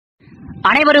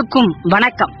அனைவருக்கும்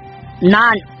வணக்கம்.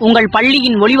 நான் உங்கள்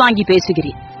பள்ளியின் மொழிவாங்கி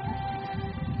பேசுகிறேன்.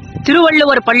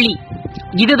 திருவள்ளுவர் பள்ளி,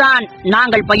 இதுதான்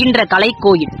நாங்கள் பயின்ற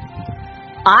கலைக்கோயில்.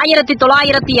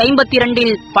 1952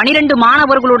 12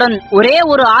 மாணவர்களுடன் ஒரே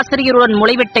ஒரு ஆசிரியருடன்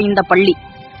முளைவிட்ட இந்த பள்ளி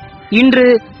இன்று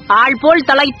ஆள் போல்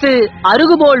தலைத்து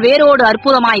அருகுபோல் வேரோடு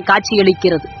அற்புதமாய்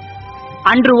காட்சியளிக்கிறது.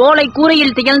 அன்று ஓலை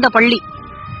கூரையில் திகழ்ந்த பள்ளி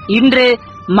இன்று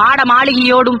மாட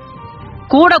மாளிகையோடும்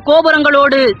கூட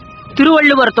கோபுரங்களோடு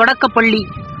திருவள்ளுவர் தொடக்கப்பள்ளி,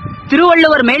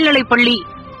 திருவள்ளுவர் மேல்நிலைப்பள்ளி,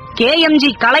 KMG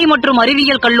கலை மற்றும்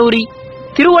அறிவியல் கல்லூரி,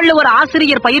 திருவள்ளுவர்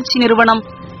ஆசிரியர் பயிற்சி நிறுவனம்,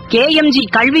 KMG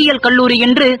கல்வியியல் கல்லூரி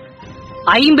என்று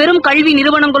 5 கல்வி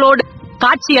நிறுவனங்களோடு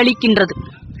காட்சி அளிக்கின்றது.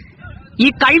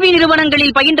 இக்கல்வி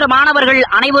நிறுவனங்களில் பயின்ற மாணவர்கள்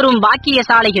அனைவரும்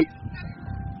பாக்கியசாலிகள்.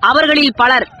 அவர்களில்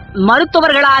பலர்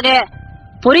மருத்துவர்களாக,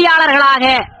 பொறியாளர்களாக,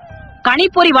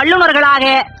 கணிப்பொறி வல்லுநர்களாக,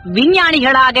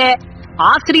 விஞ்ஞானிகளாக,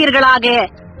 ஆசிரியர்களாக,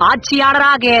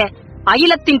 ஆட்சியாளராக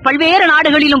அகிலத்தின் பல்வேறு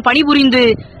நாடுகளிலும் பணிபுரிந்து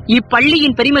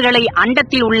இப்பள்ளியின் பெருமைகளை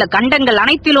அண்டத்தில் உள்ள கண்டங்கள்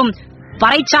அனைத்திலும்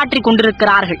பறைசாற்றிக்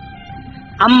கொண்டிருக்கிறார்கள்.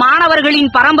 அம்மாணவர்களின்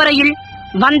பரம்பரையில்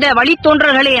வந்த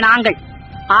வழித்தோன்றல்களே நாங்கள்.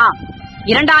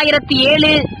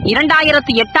 2007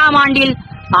 2008 ஆண்டில்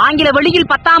ஆங்கில வழியில்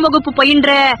 10ஆம் வகுப்பு பயின்ற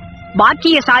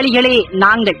பாக்கியசாலிகளே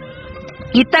நாங்கள்.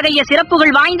 இத்தகைய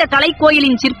சிறப்புகள் வாய்ந்த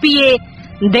கலைக்கோயிலின் சிற்பியே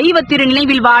தெய்வ திரு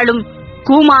நினைவில் வாழும்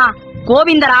கூமா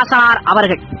கோவிந்தராசனார்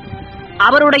அவர்கள்.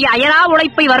 அவருடைய அயரா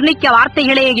உழைப்பை வர்ணிக்க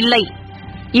வார்த்தைகளே இல்லை.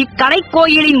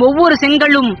 இக்கலைக்கோயிலின் ஒவ்வொரு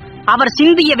செங்கலும் அவர்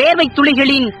சிந்திய வேர்வை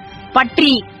துளிகளின் பற்றி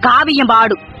காவியம்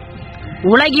பாடும்.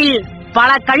 உலகில் பல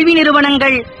கல்வி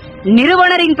நிறுவனங்கள்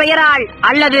நிறுவனரின் பெயரால்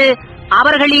அல்லது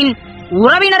அவர்களின்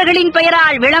உறவினர்களின்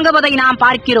பெயரால் விளங்குவதை நாம்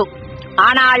பார்க்கிறோம்.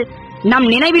 ஆனால் நம்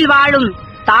நினைவில் வாழும்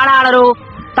தாளாளரோ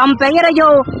தம்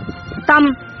பெயரையோ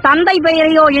தம் தந்தை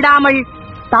பெயரையோ இடாமல்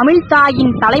தமிழ்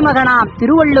தாயின் தலைமகனாம்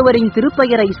திருவள்ளுவரின்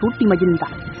திருப்பெயரை சூட்டி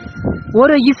மகிழ்ந்தார்.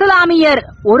 ஒரு இஸ்லாமியர்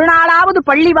ஒரு நாளாவது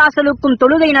பள்ளிவாசலுக்கும்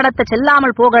தொழுகை நடத்த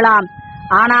செல்லாமல் போகலாம்.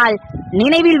 ஆனால்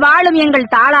நினைவில் வாழும் எங்கள்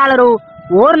தாளாளரோ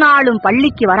ஓர் நாளும்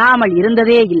பள்ளிக்கு வராமல்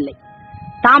இருந்ததே இல்லை.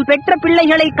 தாம் பெற்ற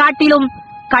பிள்ளைகளை காட்டிலும்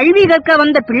கல்வி கற்க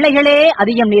வந்த பிள்ளைகளே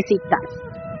அதிகம் நேசித்தார்.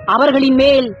 அவர்களின்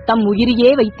மேல் தம்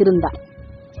உயிரையே வைத்திருந்தார்.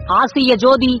 ஆசிய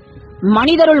ஜோதி,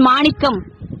 மனிதருள் மாணிக்கம்,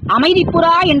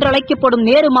 அமைதிப்புறா என்றழைக்கப்படும்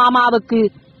நேரு மாமாவுக்கு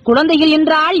குழந்தைகள்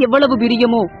என்றால் எவ்வளவு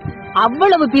பிரியமோ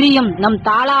அவ்வளவு பிரியம் நம்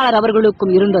தாளாளர்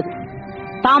அவர்களுக்கும் இருந்தது.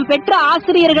 தாம் பெற்ற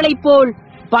ஆசிரியர்களைப் போல்,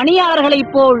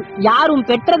 பணியாளர்களைப் போல் யாரும்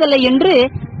பெற்றதில்லை என்று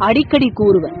அடிக்கடி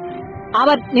கூறுவர்.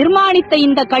 அவர் நிர்மாணித்த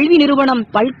இந்த கல்வி நிறுவனம்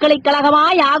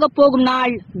பல்கலைக்கழகமாய் ஆகப் போகும்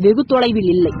நாள் வெகு தொலைவில்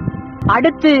இல்லை.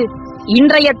 அடுத்து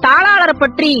இன்றைய தாளாளர்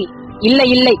பற்றி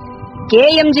இல்லை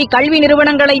KMG கல்வி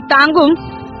நிறுவனங்களை தாங்கும்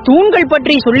தூண்கள்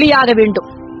பற்றி சொல்லியாக வேண்டும்.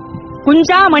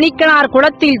 குஞ்சா மணிக்கனார்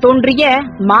குளத்தில் தோன்றிய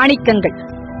மாணிக்கங்கள்.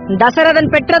 தசரதன்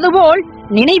பெற்றது போல்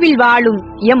நினைவில் வாழும்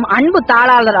எம் அன்பு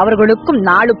தாளாளர் அவர்களுக்கும்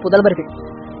 4 புதல்வர்கள்.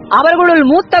 அவர்களுள்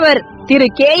மூத்தவர் திரு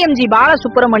KMG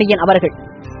பாலசுப்பிரமணியன் அவர்கள்.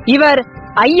 இவர்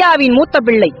ஐயாவின் மூத்த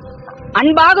பிள்ளை.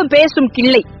 அன்பாக பேசும்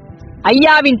கிள்ளை.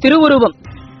 ஐயாவின் திருவுருவம்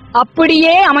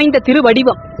அப்படியே அமைந்த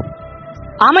திருவடிவம்.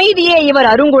 அமைதியே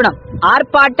இவர் அருங்குணம்,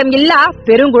 ஆர்ப்பாட்டம் இல்லா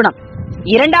பெருங்குணம்.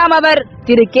 2ஆமவர்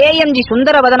திரு KMG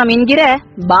சுந்தரவதனம் என்கிற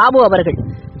பாபு அவர்கள்.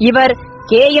 இவர்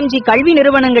KMG கல்வி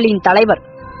நிறுவனங்களின் தலைவர்.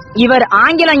 இவர்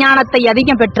ஆங்கில ஞானத்தை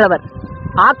அதிகம் பெற்றவர்.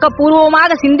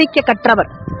 ஆக்கப்பூர்வமாக சிந்திக்க கற்றவர்.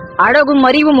 அழகும்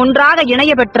அறிவும் ஒன்றாக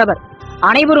இணைய பெற்றவர்.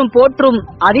 அனைவரும் போற்றும்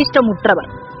அதிர்ஷ்டமுற்றவர்.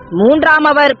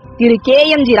 3ஆமவர் திரு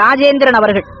KMG ராஜேந்திரன்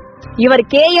அவர்கள். இவர்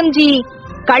KMG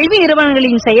கல்வி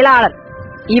நிறுவனங்களின் செயலாளர்.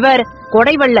 இவர்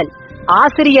கொடைவள்ளல்,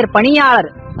 ஆசிரியர்,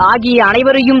 பணியாளர் ஆகிய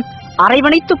அனைவரையும்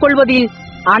அரவணைத்துக் கொள்வதில்,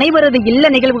 அனைவரது இல்ல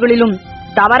நிகழ்வுகளிலும்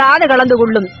தவறாது கலந்து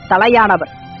கொள்ளும்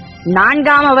தலையானவர்.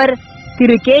 4ஆமவர்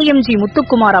திரு KMG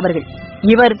முத்துக்குமார் அவர்கள்.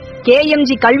 இவர்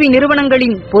KMG கல்வி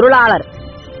நிறுவனங்களின் பொருளாளர்.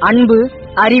 அன்பு,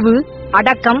 அறிவு,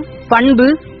 அடக்கம், பண்பு,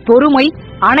 பொறுமை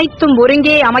அனைத்தும்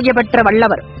ஒருங்கே அமைய பெற்ற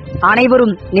வல்லவர்.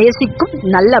 அனைவரும் நேசிக்கும்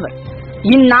நல்லவர்.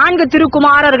 இந்4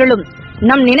 திருக்குமாரர்களும்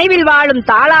நம் நினைவில் வாழும்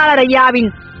தாளாளர்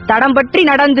ஐயாவின் தடம் பற்றி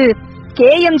நடந்து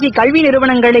KMG கல்வி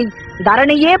நிறுவனங்களை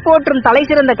தரணியே போற்றும் தலை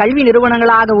சிறந்த கல்வி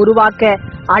நிறுவனங்களாக உருவாக்க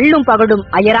அள்ளும் பகடும்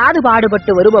அயராது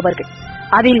பாடுபட்டு வருபவர்கள்.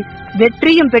 அதில்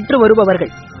வெற்றியும் பெற்று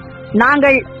வருபவர்கள்.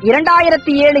 நாங்கள்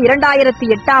 2007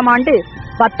 2008 ஆண்டு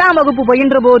 10ஆம் வகுப்பு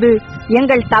பயின்ற போது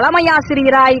எங்கள்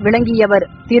தலைமையாசிரியராய் விளங்கியவர்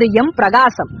திரு M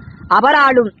பிரகாசம்.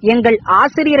 அவராலும் எங்கள்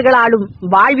ஆசிரியர்களாலும்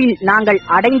வாழ்வில் நாங்கள்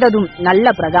அடைந்ததும்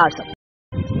நல்ல பிரகாசம்.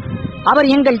 அவர்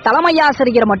எங்கள்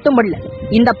தலைமையாசிரியர் மட்டுமல்ல,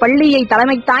 இந்த பள்ளியை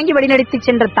தலைமை தாங்கி வழிநடத்தி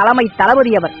சென்ற தலைமை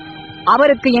தளபதி அவர்.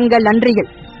 அவருக்கு எங்கள் நன்றிகள்.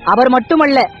 அவர்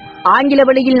மட்டுமல்ல, ஆங்கில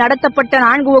வழியில் நடத்தப்பட்ட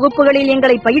 4 வகுப்புகளில்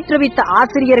எங்களை பயிற்றுவித்த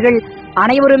ஆசிரியர்கள்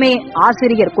அனைவருமே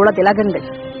ஆசிரியர் குல திலகங்கள்.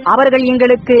 அவர்கள்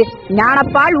எங்களுக்கு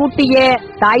ஞானப்பால் ஊட்டிய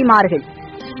தாய்மார்கள்.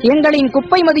 எங்களின்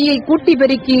குப்பை மதியை கூட்டி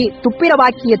பெருக்கி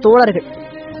துப்பிரவாக்கிய தோழர்கள்,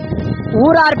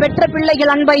 ஊரார் பெற்ற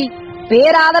பிள்ளைகள் அன்பை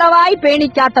பேராதரவாய் பேணி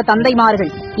காத்த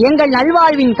தந்தைமார்கள், எங்கள்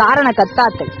நல்வாழ்வின் காரண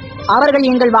கர்த்தாக்கள், அவர்கள்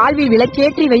எங்கள் வாழ்வில்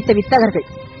விளக்கேற்றி வைத்த வித்தகர்கள்.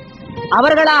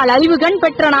 அவர்களால் அறிவு கண்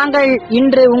பெற்ற நாங்கள்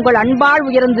இன்று உங்கள் அன்பால்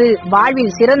உயர்ந்து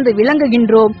வாழ்வில் சிறந்து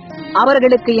விளங்குகின்றோம்.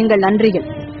 அவர்களுக்கு எங்கள் நன்றிகள்.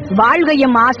 வாழ்க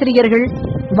எம் ஆசிரியர்கள்,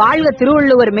 வாழ்க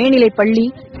திருவள்ளுவர் மேல்நிலைப் பள்ளி,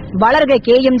 வளர்க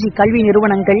KMG கல்வி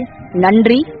நிறுவனங்கள்.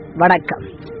 நன்றி, வணக்கம்.